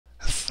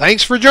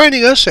Thanks for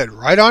joining us at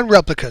Right On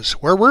Replicas,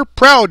 where we're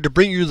proud to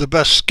bring you the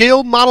best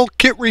scale model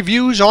kit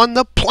reviews on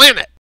the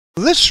planet.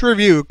 This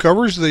review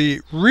covers the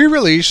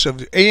re-release of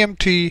the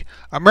AMT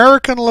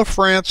American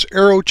Lafrance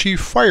Aero Chief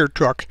fire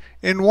truck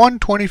in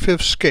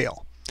 1/25th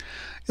scale.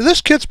 This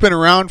kit's been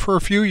around for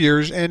a few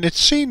years and it's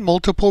seen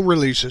multiple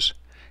releases,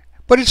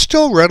 but it's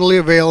still readily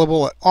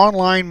available at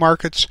online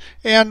markets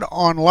and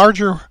on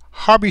larger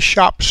hobby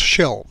shops'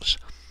 shelves.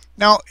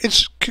 Now,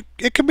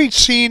 it can be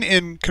seen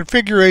in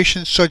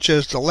configurations such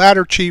as the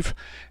ladder chief,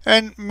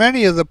 and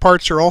many of the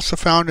parts are also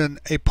found in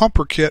a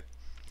pumper kit.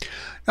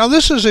 Now,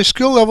 this is a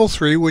skill level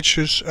 3, which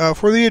is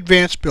for the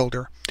advanced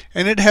builder,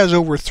 and it has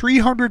over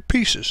 300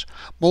 pieces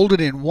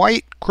molded in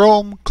white,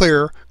 chrome,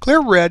 clear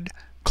red,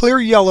 clear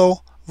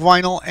yellow,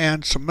 vinyl,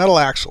 and some metal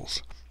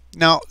axles.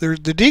 Now, the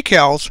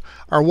decals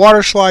are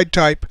water slide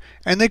type,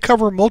 and they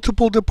cover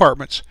multiple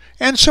departments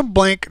and some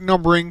blank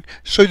numbering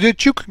so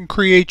that you can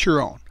create your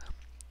own.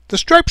 The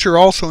stripes are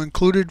also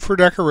included for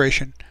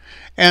decoration,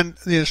 and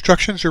the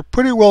instructions are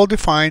pretty well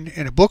defined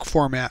in a book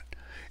format.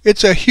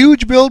 It's a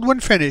huge build when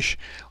finished,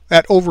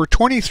 at over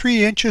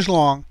 23 inches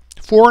long,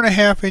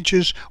 4.5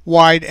 inches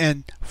wide,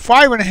 and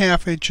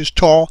 5.5 inches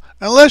tall,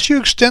 unless you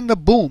extend the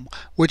boom,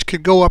 which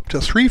can go up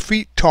to 3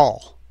 feet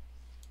tall.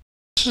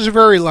 This is a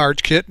very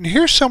large kit, and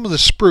here's some of the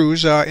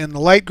sprues in the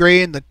light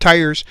gray and the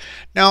tires.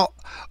 Now,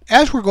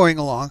 as we're going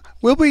along,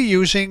 we'll be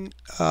using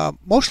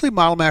mostly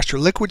Model Master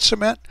liquid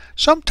cement,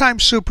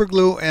 sometimes super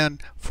glue,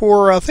 and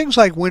for things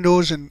like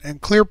windows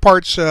and clear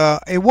parts,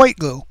 a white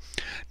glue.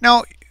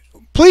 Now,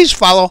 please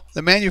follow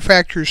the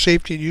manufacturer's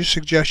safety and use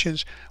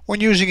suggestions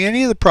when using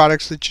any of the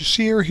products that you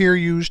see or hear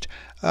used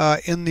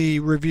in the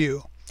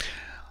review.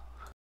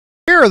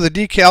 Here are the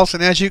decals,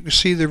 and as you can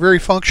see, they're very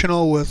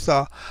functional with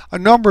a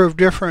number of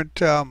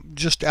different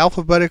just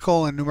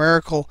alphabetical and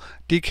numerical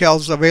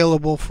decals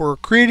available for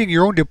creating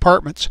your own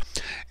departments,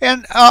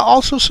 and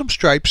also some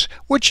stripes,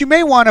 which you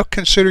may want to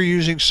consider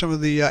using some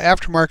of the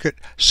aftermarket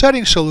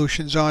setting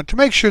solutions on to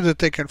make sure that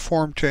they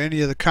conform to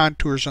any of the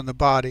contours on the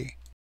body.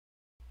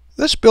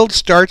 This build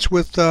starts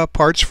with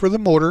parts for the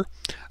motor,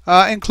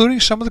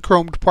 including some of the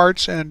chromed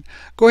parts, and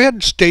go ahead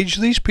and stage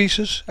these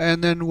pieces,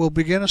 and then we'll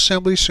begin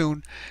assembly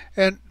soon.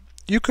 And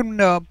you can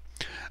note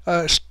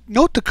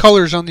the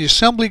colors on the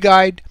assembly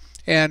guide,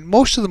 and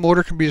most of the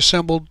motor can be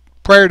assembled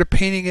prior to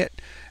painting it,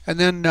 and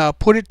then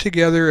put it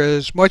together,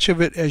 as much of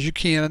it as you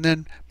can, and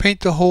then paint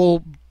the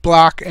whole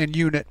block and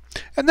unit.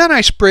 And then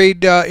I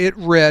sprayed it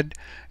red,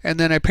 and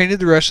then I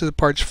painted the rest of the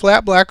parts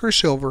flat black or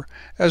silver,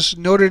 as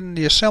noted in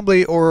the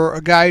assembly or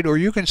a guide, or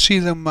you can see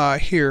them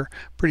here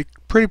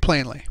pretty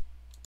plainly.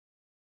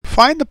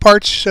 Find the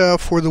parts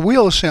for the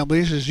wheel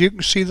assemblies, as you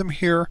can see them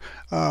here,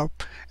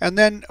 and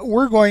then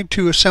we're going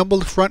to assemble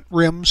the front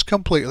rims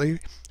completely.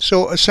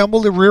 So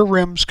assemble the rear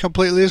rims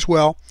completely as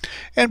well,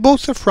 and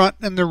both the front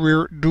and the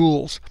rear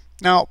duals.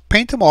 Now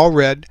paint them all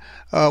red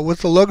with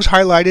the lugs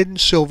highlighted in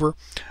silver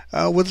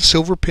with a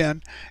silver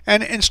pen,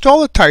 and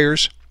install the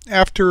tires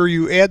after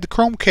you add the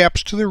chrome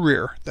caps to the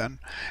rear then.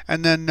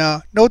 And then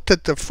note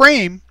that the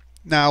frame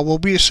now will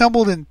be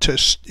assembled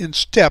in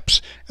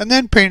steps and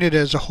then painted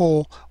as a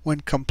whole when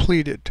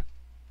completed.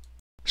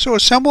 So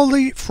assemble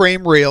the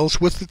frame rails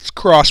with its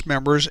cross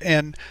members,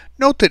 and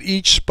note that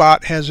each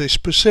spot has a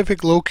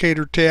specific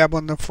locator tab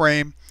on the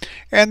frame,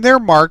 and they're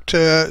marked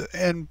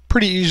and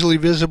pretty easily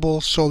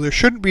visible, so there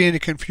shouldn't be any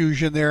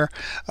confusion there,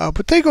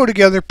 but they go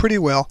together pretty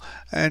well.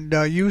 And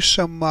use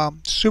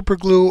some super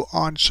glue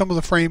on some of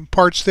the frame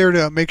parts there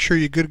to make sure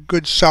you get a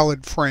good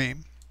solid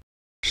frame.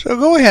 So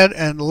go ahead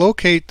and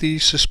locate the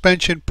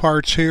suspension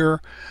parts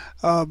here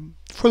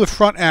for the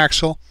front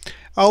axle,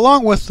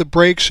 along with the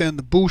brakes and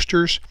the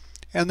boosters,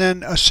 and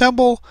then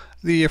assemble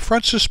the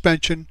front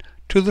suspension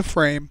to the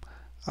frame.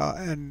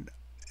 And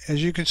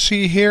as you can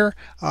see here,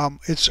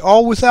 it's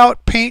all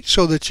without paint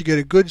so that you get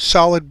a good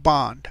solid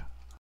bond.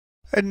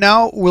 And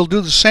now we'll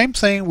do the same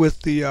thing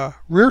with the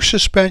rear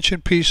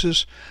suspension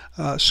pieces.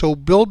 So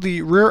build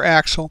the rear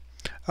axle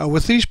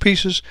with these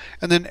pieces,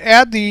 and then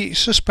add the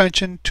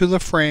suspension to the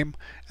frame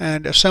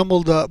and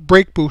assemble the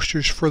brake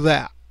boosters for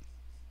that.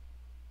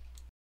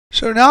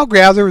 So now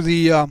gather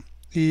the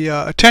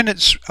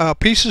attendance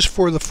pieces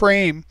for the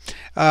frame,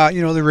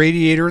 the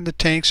radiator and the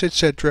tanks,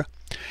 etc.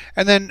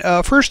 And then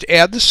first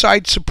add the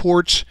side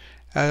supports,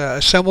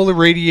 assemble the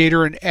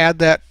radiator and add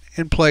that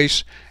in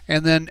place,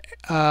 and then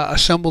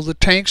assemble the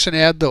tanks and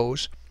add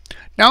those.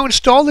 Now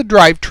install the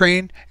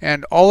drivetrain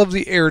and all of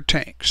the air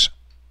tanks.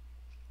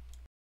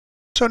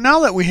 So now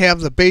that we have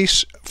the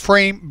base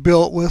frame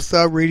built with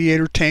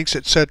radiator, tanks,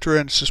 etc.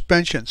 and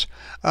suspensions,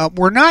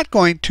 we're not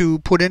going to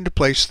put into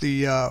place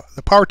the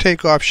power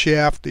takeoff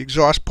shaft, the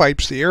exhaust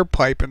pipes, the air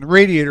pipe, and the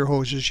radiator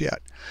hoses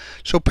yet.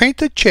 So paint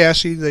the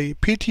chassis, the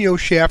PTO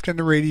shaft, and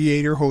the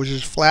radiator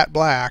hoses flat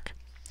black,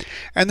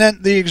 and then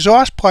the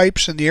exhaust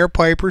pipes and the air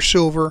pipe are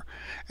silver,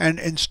 and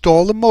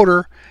install the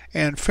motor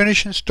and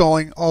finish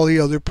installing all the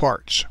other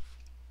parts.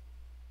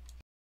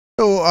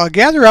 So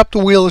gather up the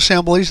wheel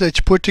assemblies that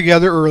you put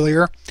together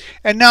earlier,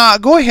 and now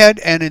go ahead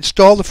and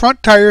install the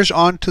front tires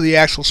onto the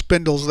axle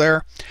spindles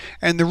there,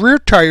 and the rear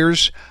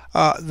tires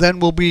then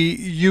will be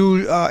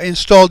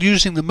installed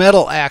using the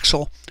metal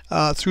axle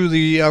through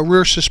the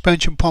rear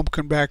suspension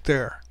pumpkin back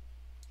there.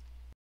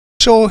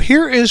 So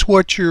here is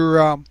what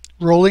your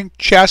rolling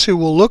chassis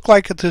will look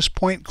like at this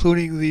point,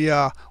 including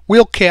the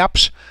wheel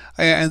caps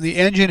and the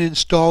engine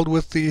installed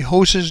with the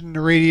hoses and the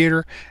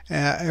radiator.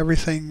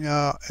 Everything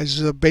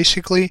is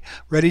basically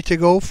ready to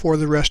go for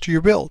the rest of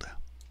your build.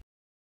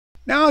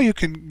 Now you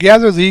can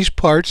gather these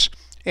parts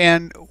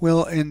and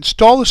we'll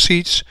install the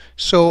seats.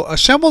 So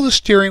assemble the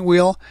steering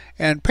wheel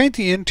and paint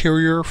the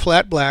interior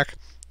flat black,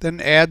 then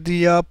add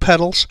the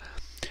pedals.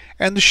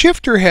 And the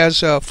shifter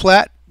has a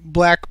flat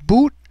black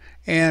boot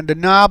and a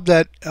knob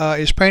that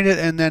is painted,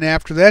 and then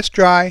after that's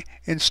dry,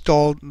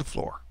 installed in the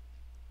floor.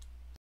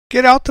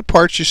 Get out the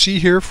parts you see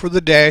here for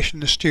the dash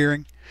and the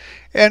steering,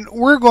 and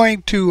we're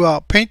going to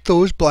paint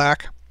those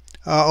black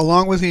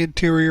along with the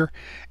interior.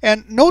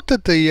 And note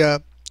that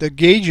the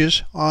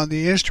gauges on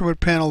the instrument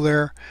panel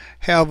there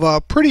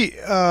have pretty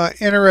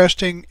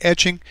interesting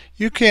etching.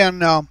 You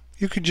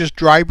can just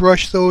dry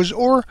brush those,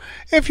 or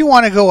if you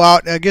want to go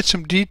out and get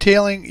some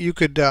detailing, you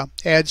could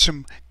add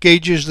some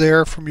gauges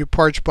there from your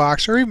parts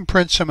box, or even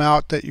print some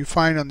out that you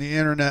find on the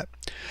internet.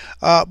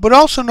 But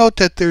also note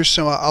that there's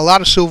a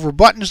lot of silver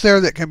buttons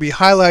there that can be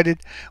highlighted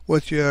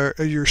with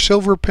your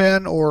silver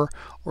pen or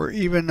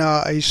even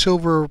a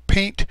silver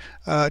paint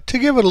to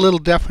give it a little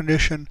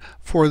definition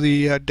for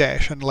the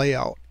dash and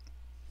layout.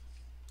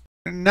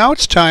 And now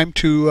it's time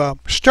to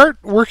start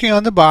working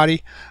on the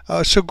body.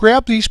 So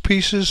grab these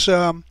pieces,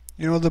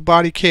 the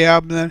body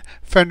cab, and then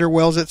fender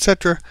wells,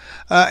 etc.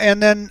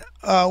 And then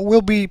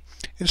we'll be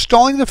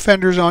installing the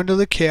fenders onto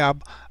the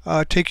cab.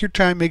 Take your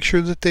time, make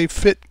sure that they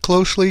fit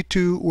closely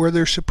to where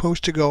they're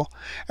supposed to go.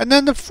 And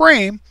then the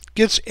frame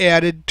gets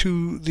added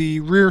to the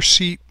rear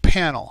seat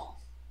panel.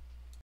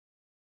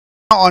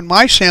 Now on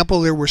my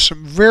sample there were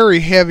some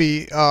very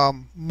heavy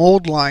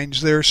mold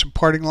lines there, some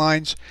parting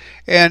lines,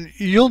 and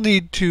you'll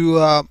need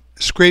to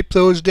scrape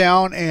those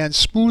down and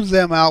smooth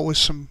them out with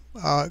some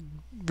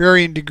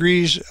varying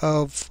degrees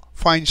of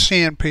fine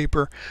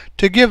sandpaper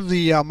to give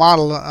the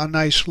model a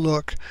nice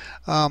look.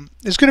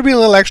 It's going to be a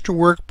little extra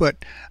work, but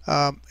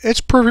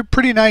it's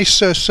pretty nice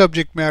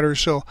subject matter,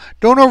 so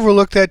don't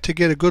overlook that to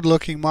get a good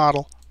looking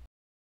model.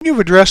 You've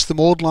addressed the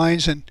mold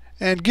lines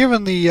and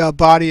given the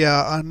body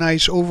a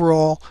nice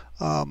overall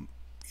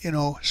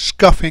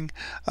scuffing,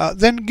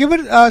 then give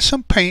it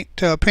some paint.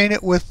 Paint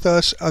it with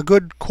a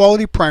good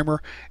quality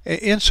primer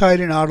inside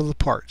and out of the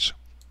parts.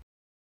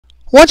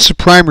 Once the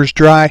primer is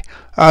dry,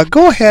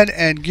 go ahead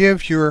and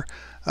give your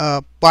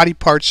body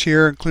parts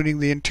here, including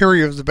the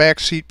interior of the back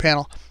seat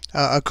panel,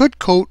 a good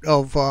coat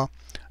of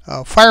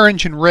fire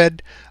engine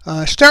red.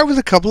 Start with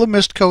a couple of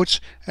mist coats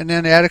and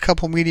then add a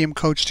couple medium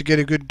coats to get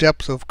a good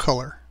depth of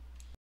color.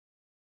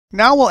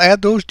 Now we'll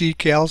add those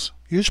decals.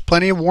 Use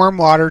plenty of warm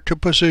water to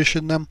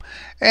position them,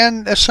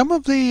 and some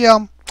of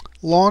the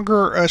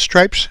longer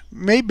stripes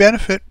may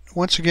benefit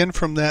once again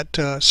from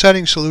that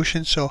setting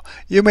solution, so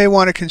you may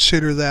want to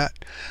consider that.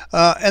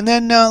 And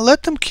then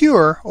let them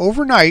cure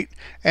overnight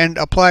and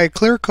apply a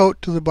clear coat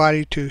to the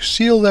body to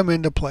seal them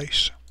into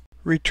place.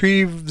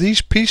 Retrieve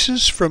these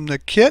pieces from the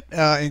kit,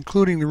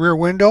 including the rear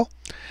window,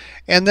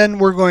 and then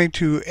we're going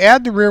to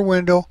add the rear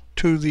window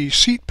to the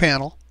seat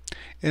panel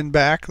in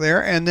back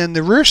there, and then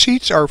the rear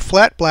seats are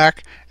flat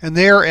black and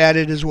they are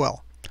added as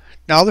well.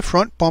 Now the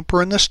front bumper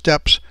and the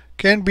steps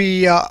can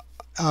be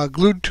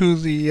glued to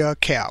the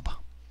cab.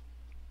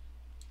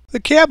 The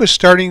cab is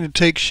starting to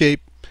take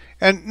shape,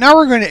 and now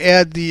we're going to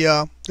add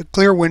the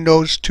clear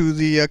windows to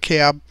the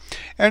cab,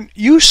 and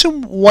use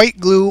some white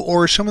glue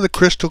or some of the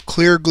crystal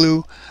clear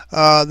glue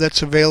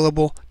that's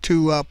available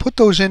to put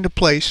those into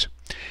place.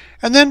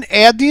 And then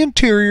add the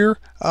interior,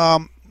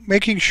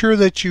 making sure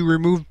that you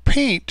remove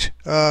paint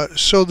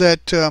so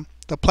that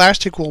the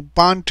plastic will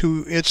bond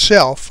to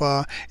itself.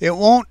 It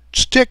won't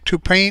stick to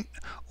paint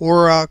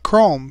or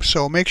chrome,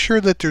 so make sure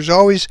that there's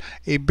always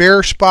a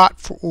bare spot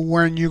for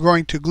when you're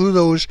going to glue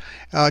those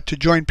to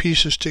join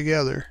pieces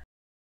together.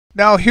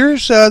 Now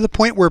here's the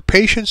point where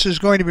patience is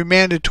going to be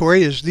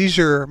mandatory, as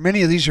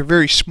many of these are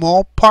very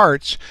small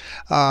parts,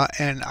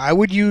 and I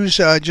would use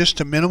just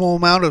a minimal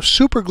amount of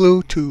super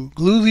glue to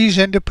glue these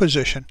into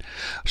position.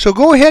 So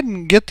go ahead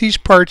and get these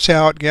parts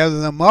out, gather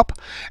them up,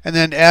 and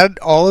then add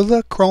all of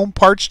the chrome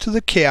parts to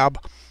the cab.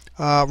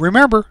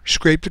 Remember,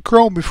 scrape the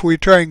chrome before you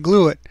try and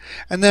glue it.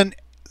 And then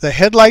the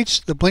headlights,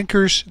 the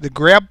blinkers, the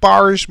grab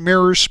bars,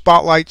 mirrors,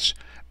 spotlights,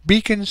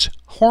 beacons,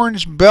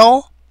 horns,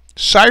 bell,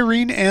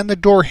 siren, and the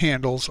door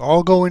handles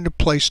all go into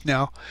place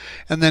now,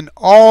 and then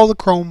all the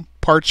chrome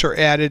parts are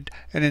added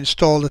and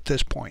installed at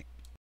this point.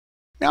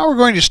 Now we're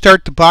going to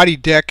start the body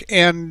deck,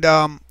 and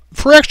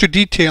For extra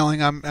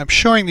detailing, I'm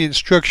showing the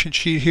instruction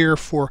sheet here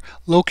for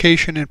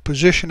location and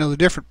position of the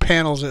different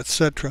panels,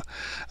 etc.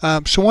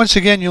 So once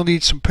again, you'll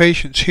need some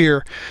patience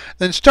here.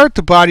 Then start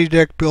the body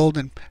deck build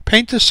and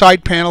paint the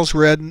side panels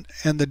red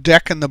and the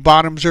deck and the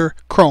bottoms are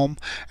chrome,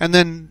 and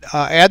then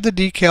add the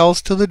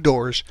decals to the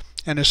doors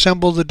and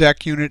assemble the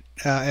deck unit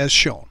as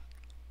shown.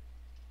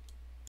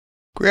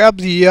 Grab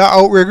the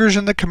outriggers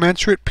and the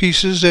commensurate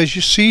pieces as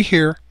you see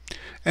here,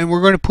 and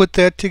we're going to put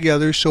that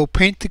together. So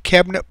paint the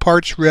cabinet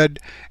parts red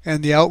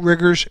and the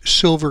outriggers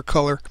silver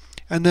color,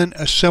 and then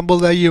assemble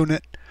the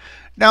unit.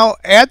 Now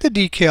add the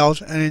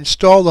decals and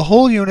install the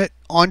whole unit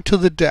onto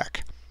the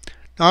deck.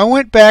 Now I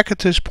went back at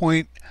this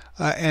point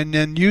and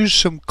then used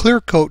some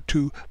clear coat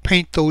to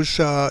paint those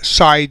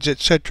sides,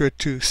 etc.,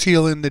 to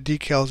seal in the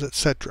decals,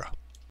 etc.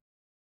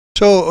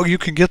 So you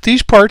can get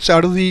these parts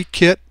out of the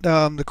kit,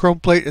 the chrome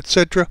plate,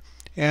 etc.,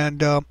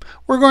 and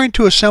we're going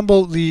to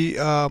assemble the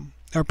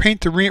or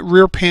paint the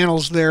rear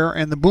panels there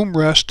and the boom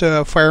rest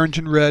fire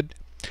engine red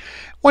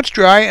once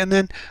dry, and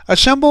then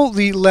assemble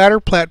the ladder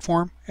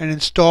platform and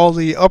install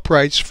the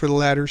uprights for the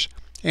ladders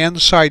and the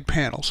side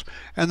panels,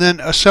 and then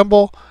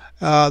assemble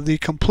the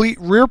complete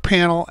rear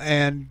panel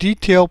and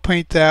detail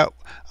paint that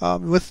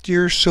with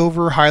your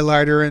silver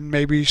highlighter and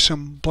maybe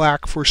some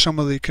black for some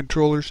of the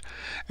controllers,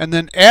 and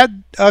then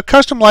add a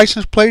custom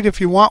license plate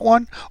if you want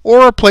one,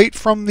 or a plate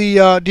from the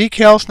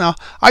decals. Now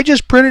I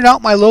just printed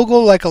out my logo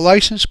like a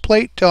license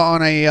plate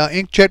on a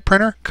inkjet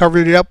printer,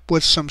 covered it up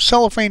with some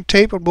cellophane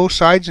tape on both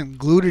sides and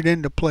glued it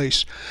into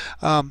place.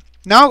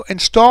 Now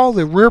install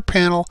the rear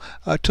panel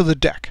to the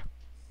deck.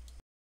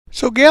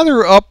 So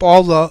gather up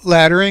all the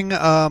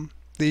laddering,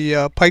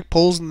 the pike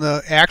poles and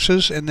the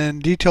axes, and then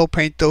detail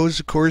paint those,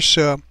 of course,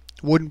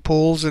 wooden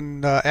poles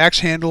and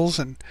axe handles,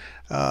 and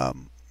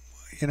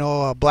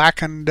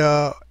blackened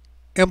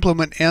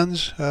implement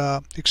ends,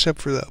 except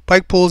for the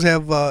pike poles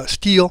have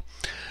steel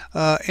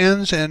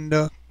ends, and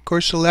of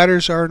course the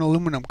ladders are an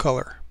aluminum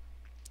color.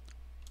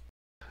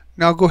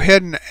 Now go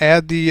ahead and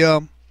add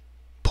the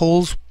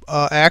poles,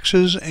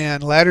 axes,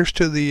 and ladders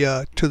to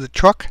the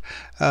truck,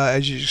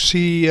 as you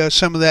see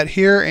some of that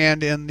here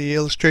and in the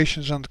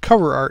illustrations on the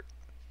cover art.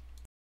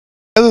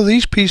 Gather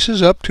these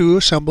pieces up to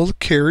assemble the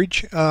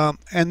carriage,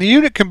 and the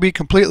unit can be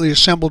completely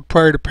assembled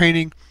prior to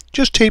painting.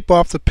 Just tape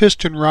off the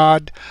piston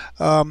rod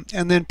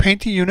and then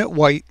paint the unit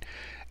white.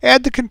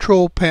 Add the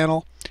control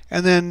panel,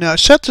 and then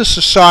set this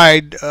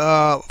aside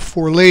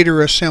for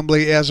later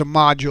assembly as a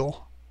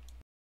module.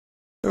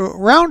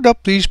 Round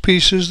up these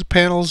pieces, the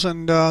panels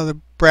and the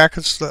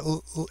brackets,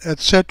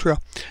 etc.,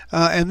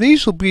 and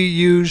these will be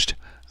used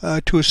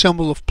to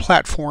assemble a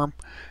platform.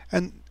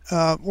 And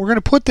we're going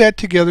to put that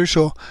together.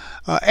 So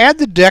add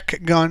the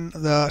deck gun,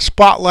 the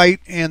spotlight,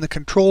 and the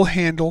control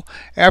handle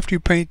after you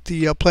paint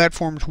the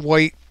platforms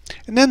white,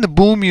 and then the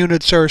boom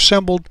units are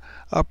assembled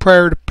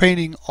prior to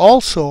painting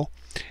also.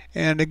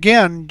 And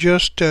again,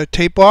 just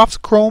tape off the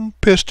chrome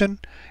piston,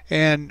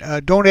 and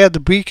don't add the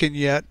beacon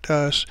yet,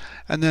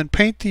 and then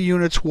paint the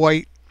units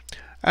white.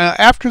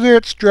 After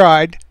it's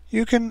dried,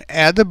 you can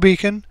add the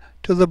beacon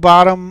to the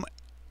bottom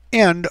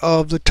end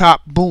of the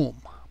top boom.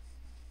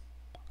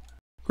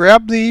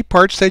 Grab the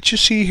parts that you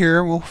see here,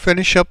 and we'll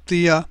finish up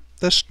the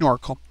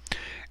snorkel,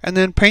 and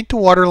then paint the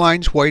water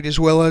lines white as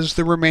well as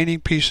the remaining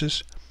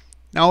pieces.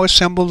 Now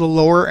assemble the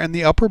lower and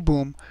the upper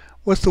boom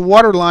with the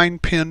water line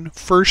pin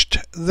first,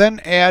 then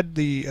add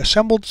the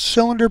assembled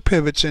cylinder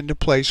pivots into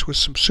place with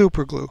some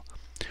super glue.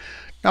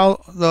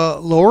 Now the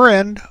lower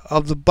end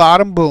of the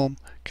bottom boom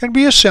can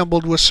be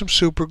assembled with some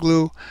super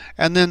glue,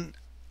 and then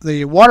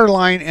the water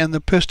line and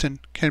the piston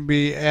can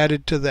be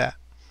added to that.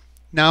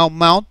 Now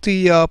mount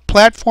the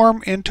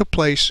platform into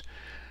place,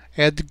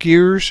 add the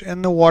gears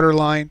and the water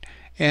line,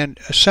 and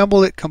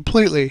assemble it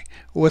completely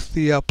with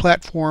the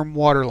platform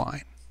water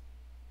line.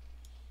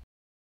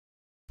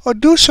 I'll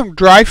do some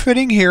dry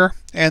fitting here,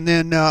 and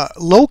then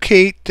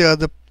locate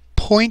the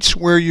points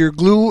where your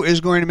glue is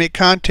going to make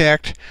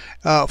contact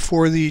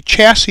for the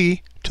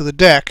chassis to the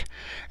deck,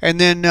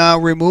 and then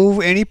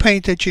remove any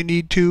paint that you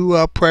need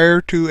to prior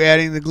to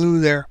adding the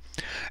glue there.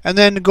 And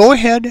then go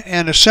ahead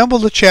and assemble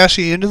the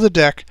chassis into the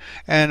deck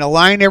and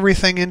align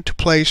everything into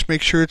place.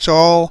 Make sure it's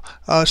all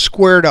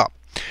squared up,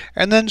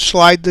 and then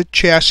slide the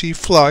chassis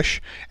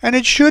flush, and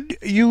it should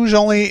use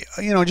only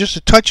just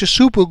a touch of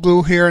super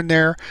glue here and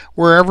there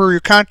wherever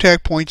your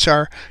contact points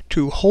are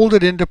to hold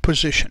it into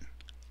position.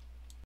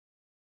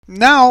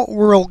 Now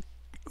we're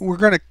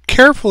going to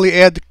carefully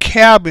add the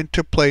cab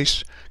into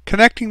place,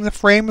 connecting the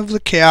frame of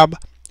the cab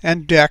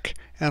and deck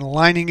and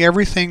aligning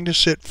everything to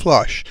sit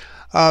flush.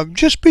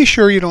 Just be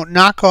sure you don't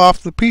knock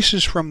off the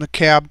pieces from the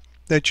cab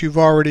that you've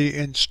already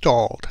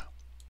installed.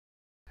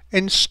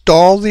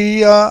 Install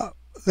the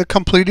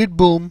completed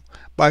boom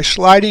by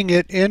sliding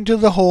it into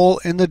the hole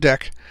in the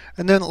deck,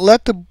 and then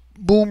let the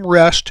boom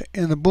rest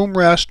in the boom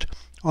rest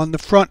on the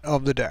front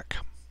of the deck.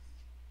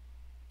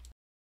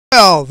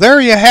 Well, there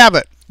you have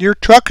it. Your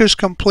truck is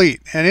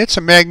complete, and it's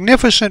a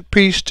magnificent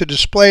piece to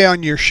display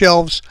on your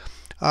shelves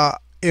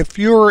if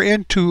you're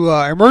into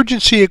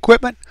emergency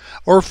equipment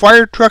or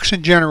fire trucks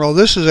in general,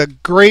 this is a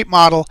great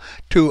model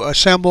to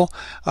assemble,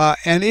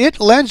 and it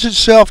lends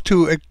itself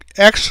to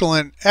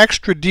excellent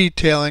extra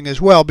detailing as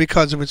well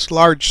because of its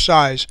large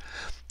size.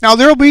 Now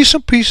there will be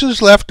some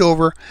pieces left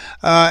over,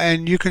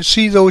 and you can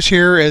see those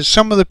here as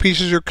some of the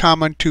pieces are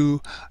common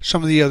to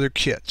some of the other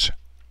kits.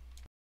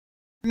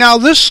 Now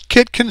this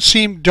kit can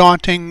seem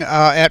daunting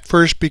at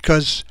first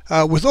because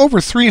with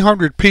over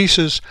 300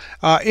 pieces,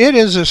 it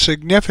is a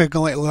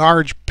significantly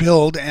large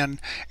build, and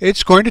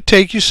it's going to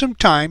take you some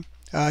time.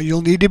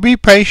 You'll need to be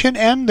patient,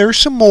 and there's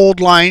some mold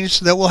lines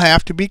that will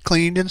have to be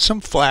cleaned and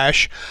some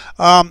flash.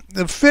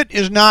 The fit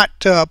is not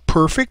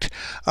perfect,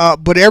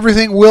 but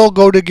everything will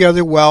go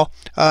together well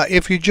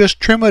if you just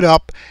trim it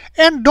up.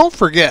 And don't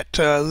forget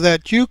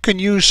that you can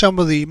use some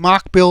of the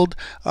mock build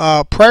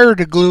prior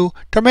to glue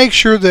to make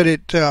sure that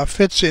it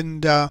fits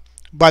in.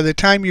 By the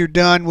time you're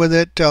done with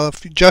it,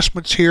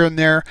 adjustments here and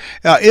there,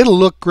 it'll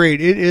look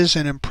great. It is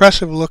an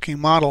impressive looking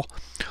model.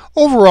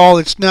 Overall,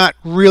 it's not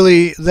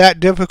really that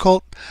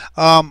difficult.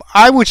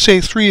 I would say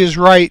 3 is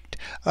right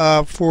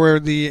for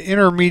the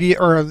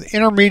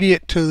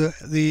intermediate to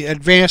the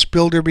advanced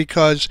builder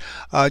because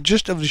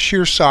just of the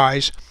sheer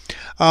size.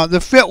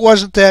 The fit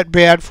wasn't that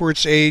bad for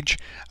its age,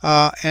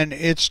 and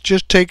it's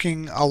just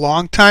taking a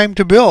long time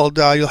to build.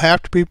 You'll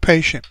have to be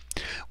patient.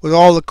 With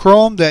all the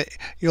chrome that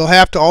you'll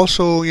have to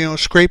also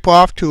scrape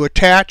off to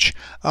attach,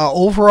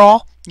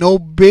 overall no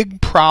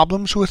big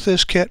problems with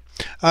this kit.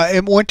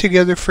 It went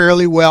together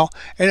fairly well,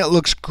 and it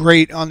looks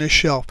great on the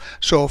shelf.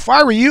 So if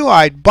I were you,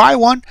 I'd buy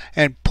one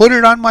and put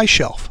it on my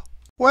shelf.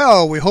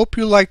 Well, we hope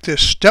you like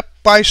this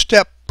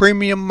step-by-step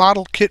premium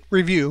model kit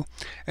review,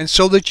 and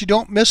so that you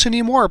don't miss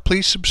any more,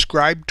 please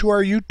subscribe to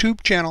our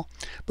YouTube channel.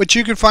 But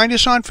you can find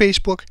us on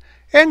Facebook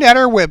and at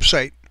our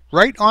website,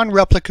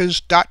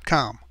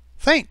 rightonreplicas.com.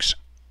 Thanks.